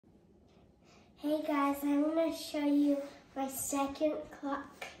Hey guys, I'm going to show you my second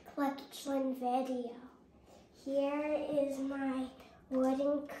clock collection video. Here is my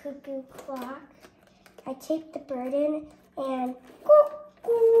wooden cuckoo clock. I take the bird in and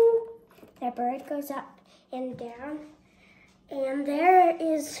cuckoo. The bird goes up and down. And there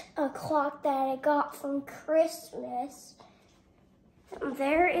is a clock that I got from Christmas.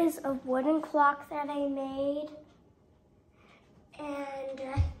 There is a wooden clock that I made. And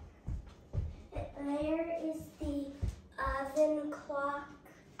there is the oven clock.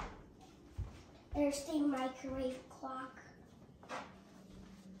 There's the microwave clock.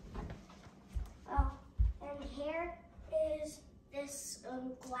 Oh, and here is this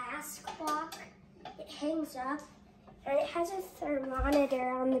glass clock. It hangs up and it has a thermometer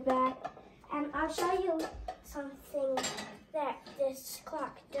on the back. And I'll show you something that this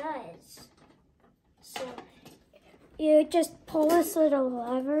clock does. So you just pull this little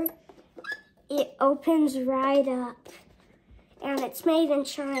lever. It opens right up, and it's made in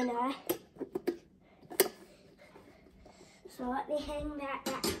China. So let me hang that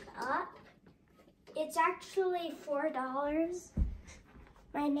back up. It's actually $4.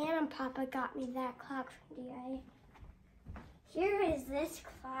 My Nan and Papa got me that clock from DI. Here is this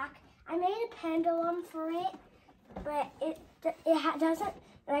clock. I made a pendulum for it, but it doesn't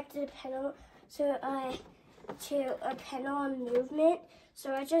connect to the pendulum, so to a pendulum movement.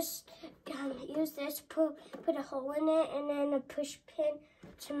 So I just use this, put a hole in it, and then a push pin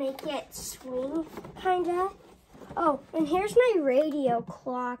to make it swing, kinda. Oh, and here's my radio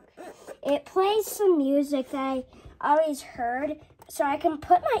clock. It plays some music that I always heard, so I can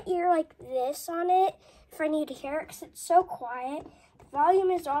put my ear like this on it if I need to hear it, because it's so quiet. The volume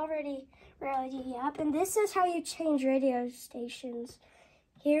is already up, and this is how you change radio stations.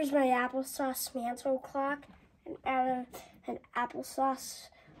 Here's my applesauce mantle clock. And applesauce.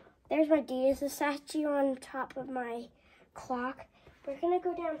 There's my Jesus statue on top of my clock. We're gonna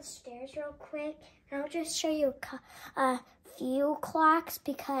go downstairs real quick, and I'll just show you a few clocks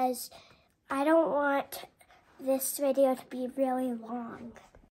because I don't want this video to be really long.